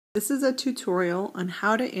This is a tutorial on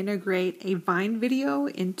how to integrate a Vine video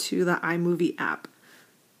into the iMovie app.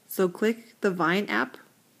 So click the Vine app.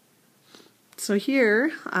 So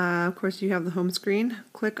here, of course, you have the home screen.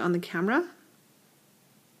 Click on the camera.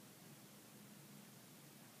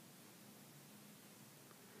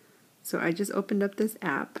 So I just opened up this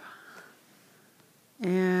app.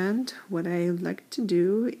 And what I like to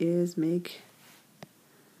do is make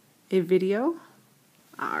a video.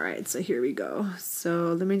 Alright, so here we go.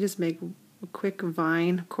 So let me just make a quick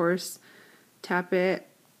Vine. Of course, tap it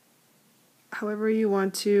however you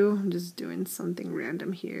want to. I'm just doing something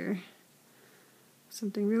random here.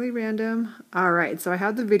 Something really random. Alright, so I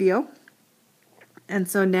have the video. And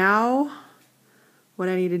so now what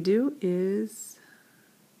I need to do is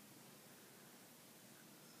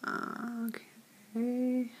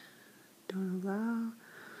okay, don't allow.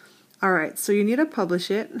 Alright, so you need to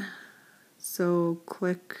publish it. So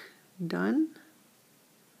click done.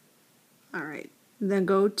 Alright, then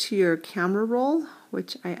go to your camera roll,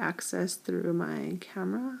 which I access through my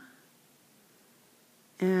camera.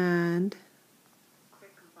 And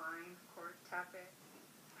click Vine, or tap it.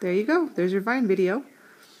 There you go, there's your Vine video.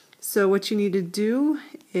 So what you need to do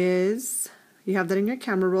is, you have that in your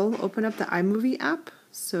camera roll, open up the iMovie app.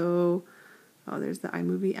 So, there's the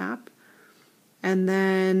iMovie app. And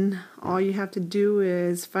then all you have to do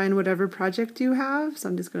is find whatever project you have. So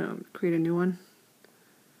I'm just going to create a new one.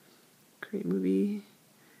 Create movie.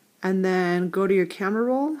 And then go to your camera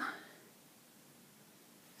roll.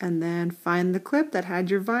 And then find the clip that had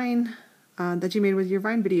your Vine, that you made with your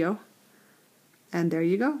Vine video. And there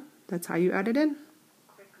you go. That's how you add it in.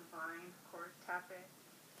 Click Vine or tap it.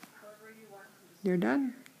 However you want. You're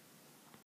done.